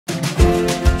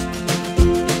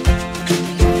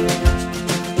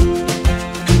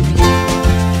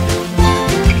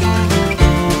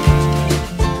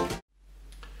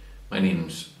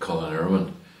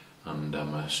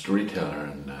storyteller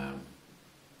and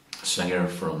singer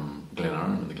from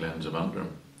Glenarm in the Glens of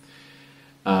Antrim.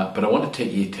 But I want to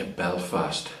take you to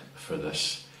Belfast for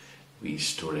this wee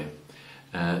story.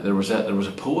 There was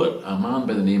a poet, a man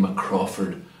by the name of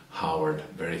Crawford Howard,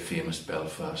 very famous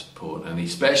Belfast poet, and he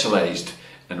specialised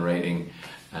in writing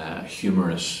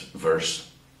humorous verse,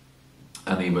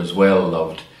 and he was well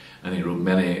loved, and he wrote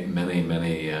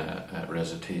many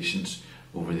recitations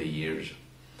over the years.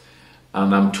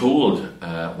 And I'm told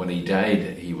when he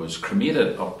died, he was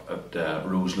cremated up at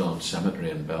Roselawn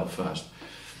Cemetery in Belfast.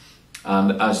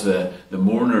 And as the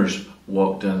mourners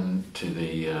walked into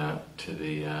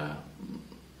the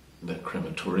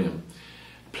crematorium,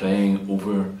 playing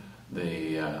over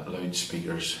the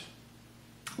loudspeakers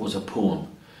was a poem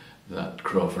that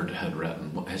Crawford had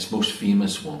written, his most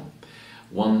famous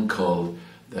one called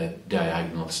 "The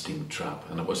Diagonal Steamtrap,"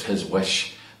 and it was his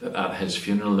wish that at his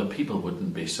funeral the people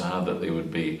wouldn't be sad, that they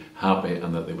would be happy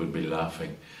and that they would be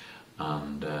laughing,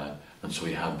 and so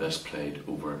he had this played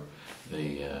over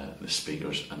the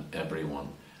speakers, and everyone,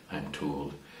 I'm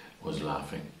told, was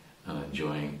laughing and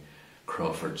enjoying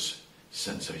Crawford's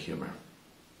sense of humour.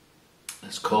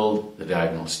 It's called "The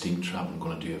Diagonal Steamtrap." I'm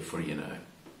going to do it for you now.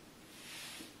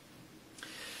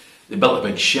 They built a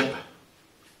big ship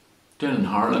down in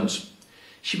Harlands.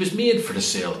 She was made for the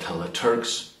sale to the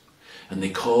Turks, and they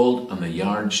called on the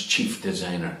yard's chief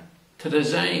designer to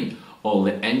design all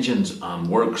the engines and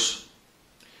works.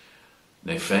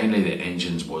 Now finally the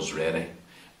engines was ready,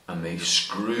 and they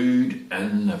screwed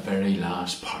in the very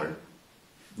last part.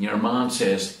 Your man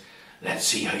says, "Let's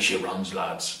see how she runs,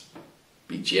 lads."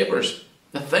 Be japers,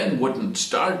 the thing wouldn't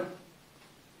start.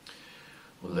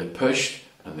 Well, they pushed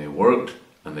and they worked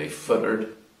and they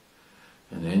fittered,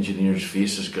 and the engineers'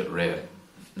 faces got red,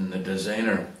 and the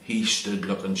designer, he stood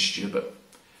looking stupid,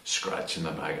 scratching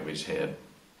the back of his head.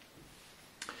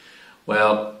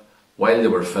 Well, while they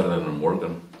were fiddling and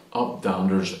working, up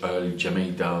danders old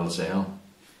Jimmy Dalzell.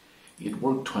 He'd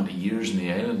worked 20 years in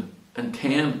the island, and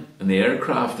 10 in the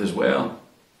aircraft as well.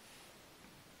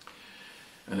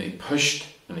 And he pushed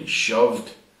and he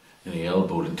shoved and he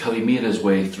elbowed until he made his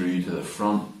way through to the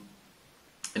front.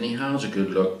 And he has a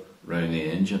good look round the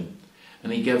engine,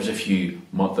 and he gives a few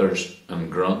mutters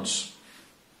and grunts.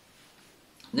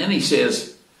 And then he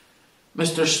says,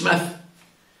 "Mr. Smith,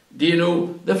 do you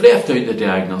know they've left out the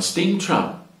diagonal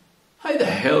steamtrap? How the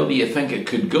hell do you think it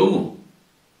could go?"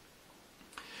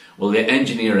 Well, the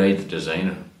engineer eyed the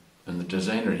designer, and the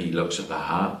designer, he looks at the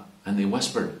hat, and they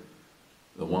whispered,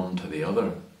 the one to the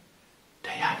other,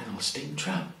 "Diagonal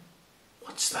steamtrap?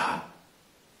 What's that?"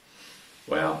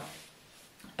 Well,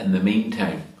 in the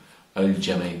meantime, old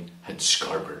Jimmy had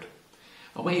scarpered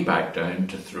away back down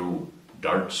to throw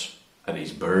darts at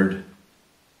his bird.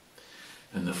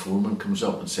 And the foreman comes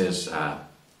up and says,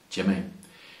 "Jimmy,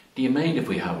 do you mind if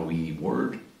we have a wee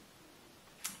word?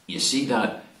 You see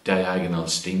that diagonal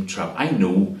steamtrap? I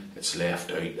know it's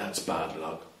left out, that's bad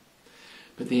luck.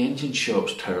 But the engine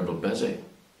shop's terrible busy.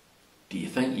 Do you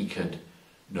think you could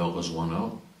knock us one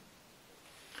up?"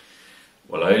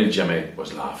 Well, old Jimmy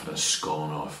was laughing his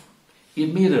scorn off.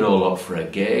 He'd made it all up for a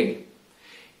gag.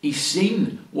 He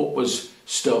seen what was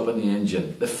stopping the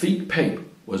engine. The feed pipe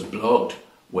was blocked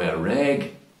with a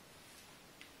rag.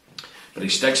 But he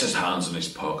sticks his hands in his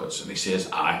pockets and he says,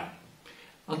 "Aye,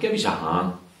 I'll give you a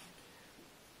hand.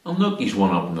 I'll knock you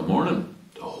one up in the morning.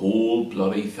 The whole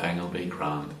bloody thing'll be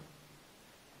grand."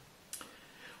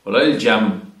 Well, old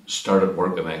Jim started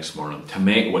work the next morning to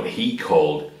make what he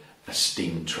called a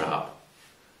steam trap.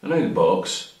 An old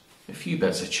box, a few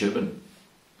bits of tubing,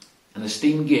 and a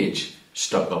steam gauge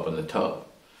stuck up on the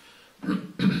top.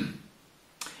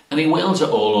 And he welds it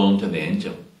all onto the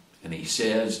engine, and he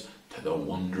says to the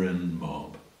wondering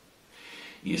mob,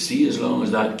 "You see, as long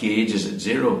as that gauge is at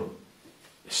zero,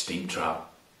 the steam trap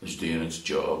is doing its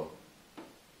job."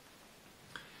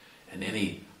 And then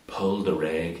he pulled the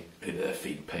rag out of the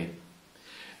feed pipe,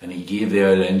 and he gave the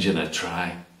old engine a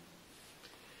try.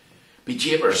 "Be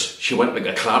japers, she went like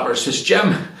a clapper," says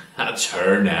Jim. "That's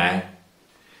her now."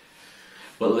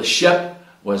 Well, the ship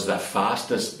was the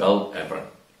fastest built ever,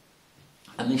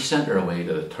 and they sent her away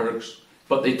to the Turks.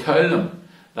 But they told them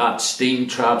that steam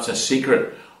trap's a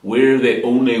secret. We're the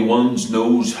only ones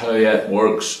knows how it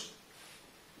works.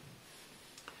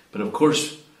 But of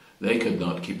course, they could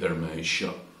not keep their mouths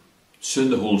shut. Soon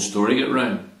the whole story got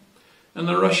round, and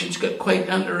the Russians got quite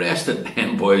interested.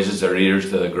 Them boys has their ears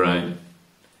to the ground.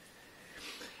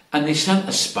 And they sent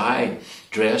a spy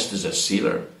dressed as a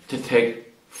sailor to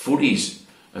take photos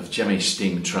of Jimmy's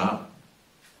steam trap.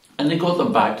 And they got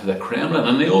them back to the Kremlin,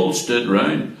 and they all stood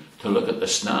round to look at the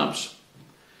snaps.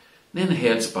 Then the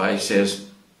head spy says,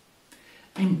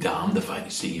 I'm damned if I can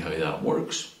see how that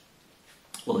works.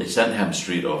 Well, they sent him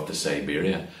straight off to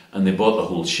Siberia, and they bought the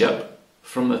whole ship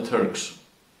from the Turks.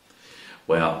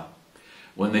 Well,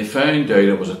 when they found out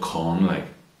it was a con,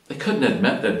 they couldn't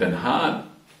admit they'd been had.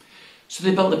 So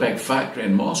they built a big factory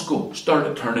in Moscow,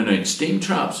 started turning out steam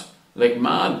traps like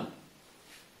mad.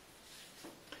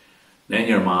 Then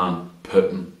your man,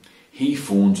 Putin, he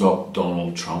phones up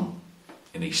Donald Trump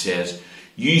and he says,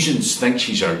 "Yous think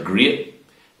she's are great,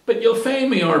 but you'll find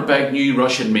me our big new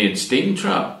Russian-made steam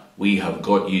trap. We have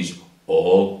got yous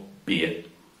all bait."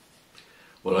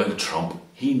 Well, out of Trump,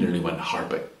 he nearly went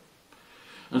harpic.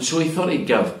 And so he thought he'd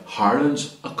give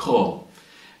Harlan's a call.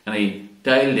 And he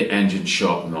dialed the engine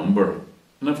shop number.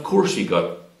 And of course he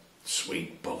got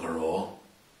sweet bugger all.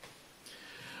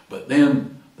 But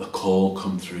then the call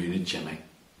come through to Jimmy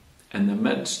in the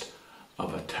midst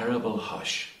of a terrible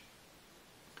hush.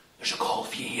 "There's a call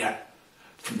for you here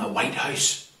from the White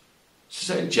House."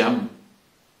 Said Jim,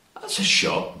 "That's a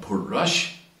shop in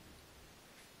Portrush."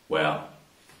 Well,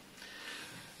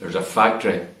 there's a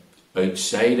factory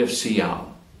outside of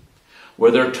Seattle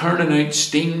where they're turning out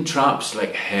steam traps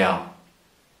like hell.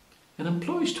 It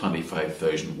employs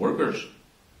 25,000 workers.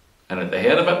 And at the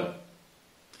head of it,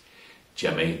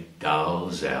 Jimmy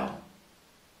Dalzell.